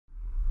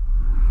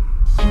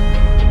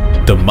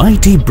The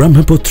mighty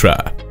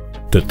Brahmaputra,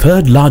 the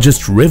third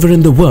largest river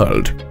in the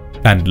world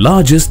and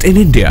largest in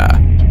India,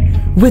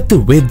 with the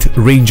width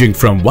ranging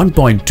from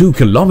 1.2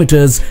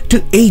 kilometers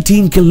to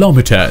 18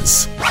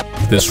 kilometers.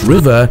 This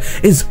river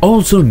is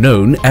also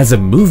known as a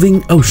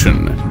moving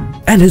ocean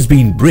and has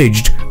been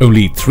bridged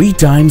only 3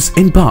 times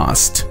in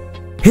past.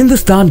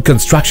 Hindustan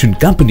Construction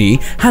Company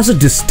has a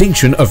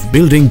distinction of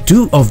building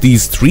 2 of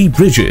these 3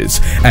 bridges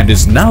and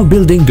is now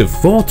building the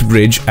 4th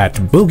bridge at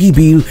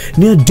Bogibeel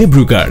near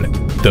Dibrugarh.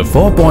 The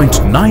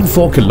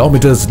 4.94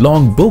 kilometers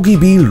long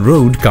Bogibeel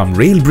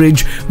Road-cum-Rail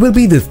Bridge will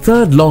be the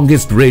 3rd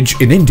longest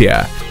bridge in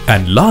India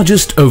and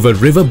largest over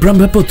river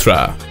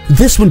Brahmaputra.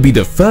 This will be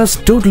the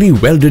first totally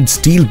welded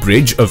steel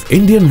bridge of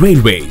Indian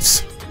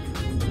Railways.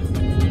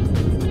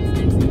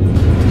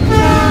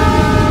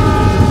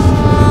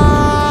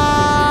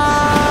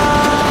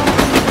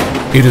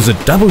 It is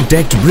a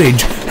double-decked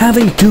bridge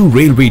having 2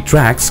 railway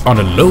tracks on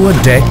a lower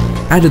deck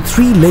and a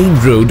 3-lane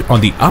road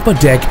on the upper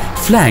deck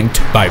flanked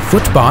by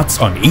footpaths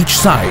on each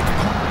side.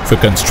 For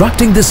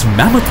constructing this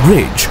mammoth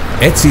bridge,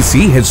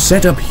 HCC has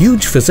set up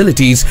huge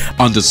facilities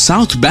on the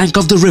south bank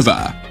of the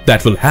river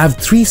that will have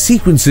 3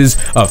 sequences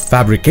of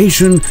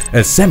fabrication,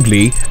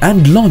 assembly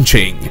and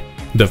launching.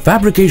 The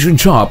fabrication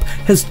shop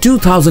has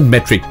 2,000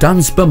 metric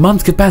tons per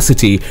month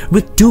capacity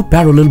with 2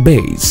 parallel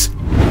bays.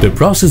 The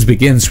process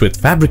begins with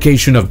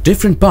fabrication of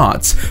different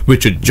parts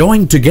which are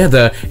joined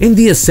together in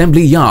the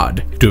assembly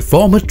yard to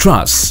form a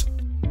truss.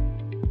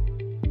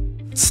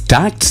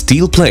 Stacked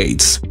steel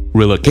plates,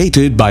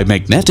 relocated by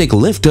magnetic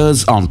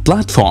lifters on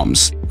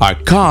platforms, are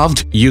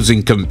carved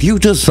using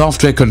computer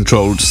software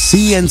controlled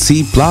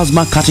CNC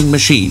plasma cutting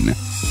machine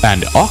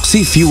and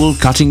oxy-fuel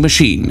cutting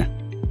machine.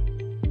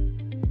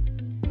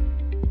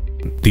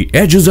 The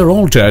edges are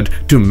altered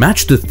to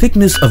match the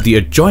thickness of the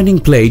adjoining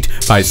plate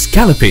by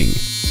scalloping,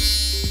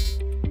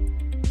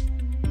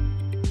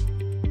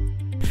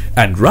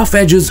 and rough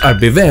edges are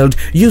beveled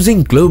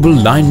using global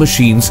line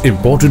machines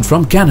imported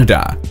from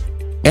Canada.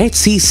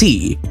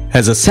 HCC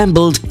has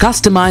assembled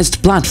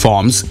customized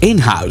platforms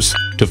in-house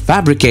to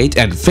fabricate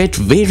and fit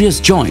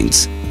various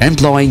joints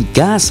employing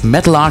gas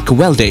metal arc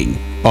welding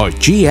or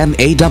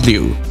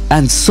GMAW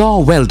and saw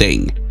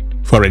welding.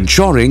 For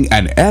ensuring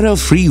an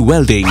error-free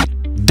welding,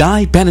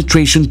 dye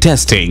penetration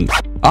testing,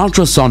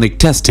 ultrasonic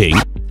testing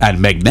and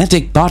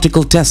magnetic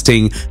particle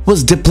testing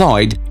was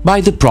deployed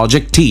by the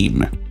project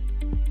team.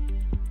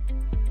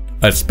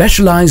 A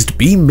specialized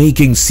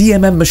beam-making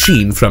CMM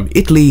machine from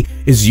Italy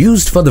is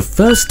used for the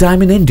first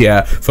time in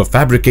India for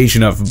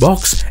fabrication of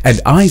box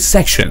and eye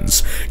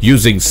sections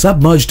using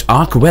submerged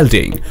arc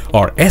welding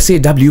or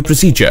SAW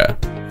procedure.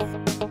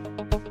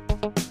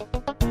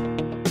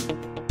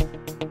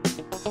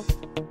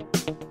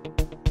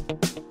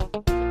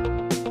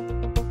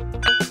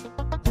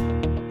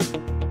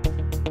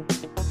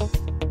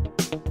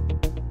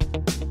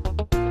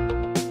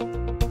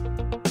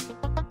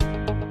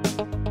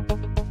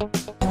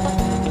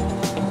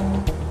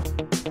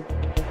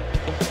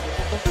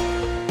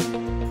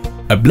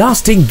 A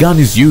blasting gun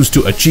is used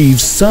to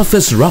achieve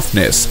surface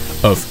roughness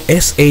of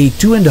SA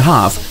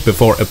 2.5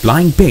 before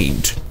applying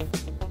paint.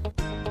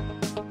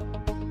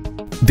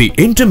 The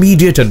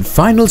intermediate and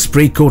final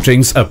spray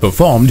coatings are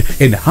performed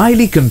in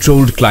highly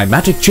controlled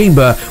climatic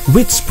chamber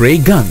with spray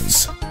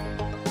guns.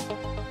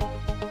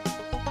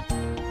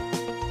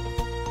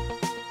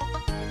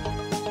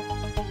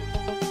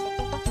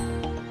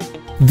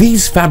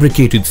 These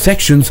fabricated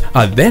sections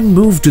are then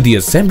moved to the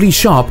assembly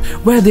shop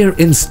where they are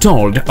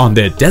installed on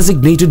their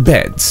designated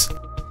beds.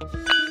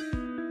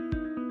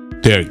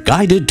 They are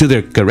guided to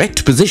their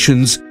correct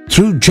positions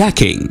through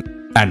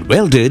jacking and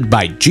welded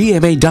by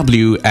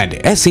GMAW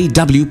and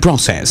SAW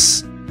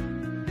process.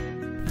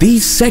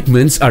 These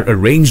segments are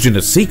arranged in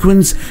a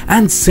sequence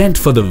and sent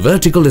for the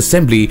vertical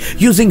assembly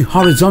using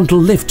horizontal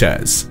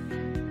lifters.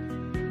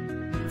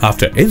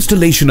 After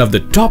installation of the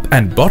top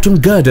and bottom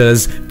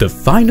girders, the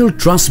final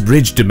truss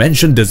bridge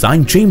dimension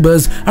design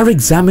chambers are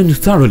examined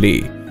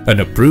thoroughly and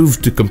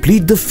approved to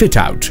complete the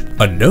fit-out.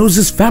 A nose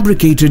is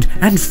fabricated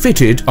and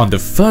fitted on the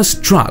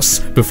first truss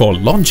before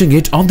launching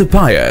it on the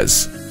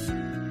piers.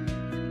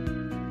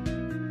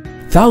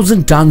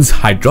 1,000 tons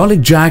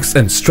hydraulic jacks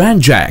and strand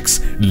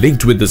jacks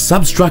linked with the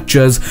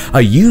substructures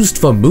are used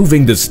for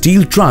moving the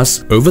steel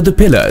truss over the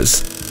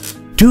pillars.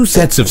 2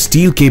 sets of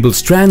steel cable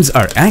strands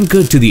are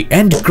anchored to the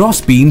end cross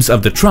beams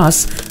of the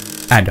truss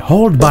and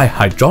hauled by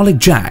hydraulic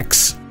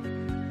jacks.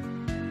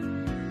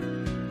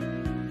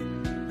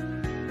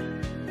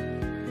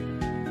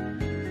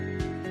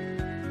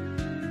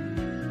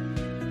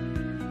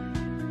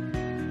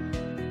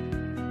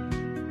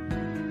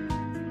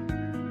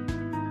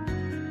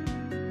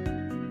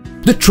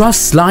 The truss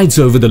slides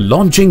over the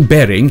launching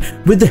bearing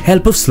with the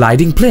help of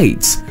sliding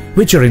plates,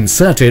 which are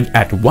inserted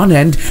at one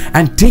end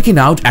and taken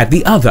out at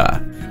the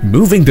other,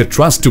 moving the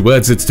truss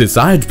towards its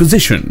desired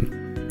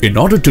position. In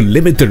order to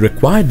limit the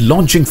required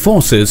launching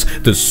forces,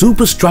 the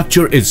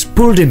superstructure is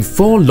pulled in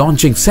 4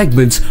 launching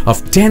segments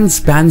of 10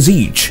 spans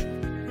each.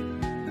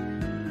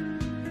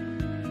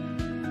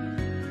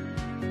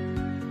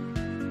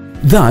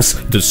 Thus,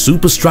 the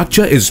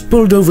superstructure is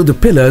pulled over the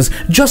pillars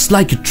just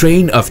like a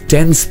train of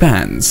 10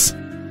 spans.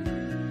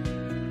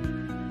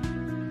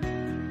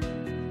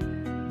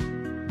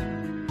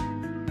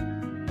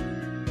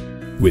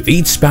 With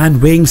each span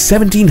weighing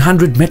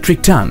 1700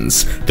 metric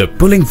tons, the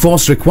pulling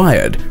force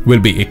required will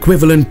be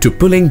equivalent to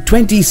pulling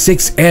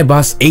 26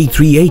 Airbus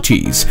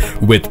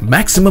A380s with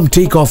maximum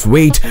takeoff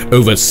weight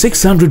over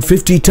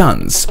 650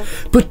 tons,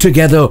 put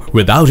together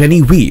without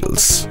any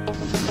wheels.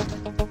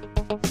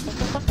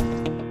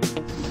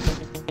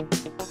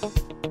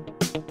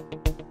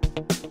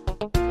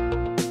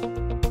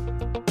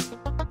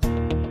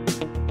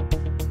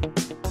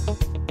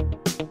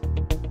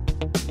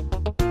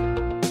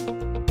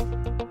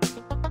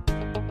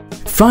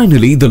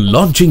 Finally, the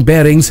launching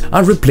bearings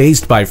are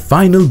replaced by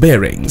final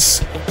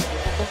bearings.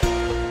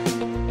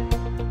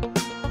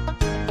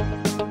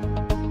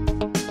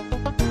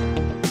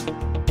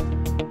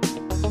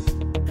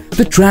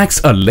 The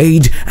tracks are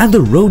laid and the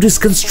road is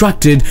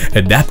constructed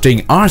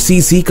adapting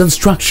HCC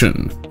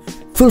construction.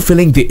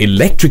 Fulfilling the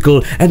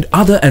electrical and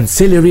other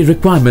ancillary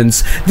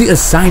requirements, the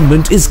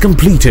assignment is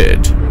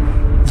completed.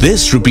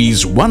 This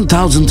Rs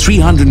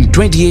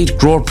 1,328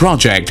 crore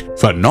project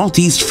for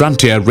Northeast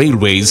Frontier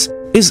Railways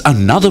is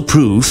another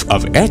proof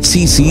of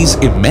HCC's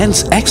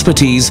immense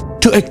expertise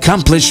to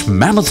accomplish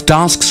mammoth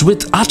tasks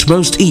with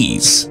utmost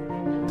ease.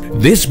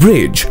 This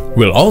bridge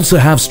will also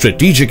have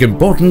strategic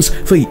importance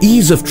for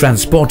ease of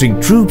transporting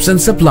troops and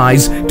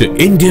supplies to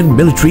Indian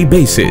military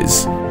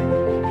bases.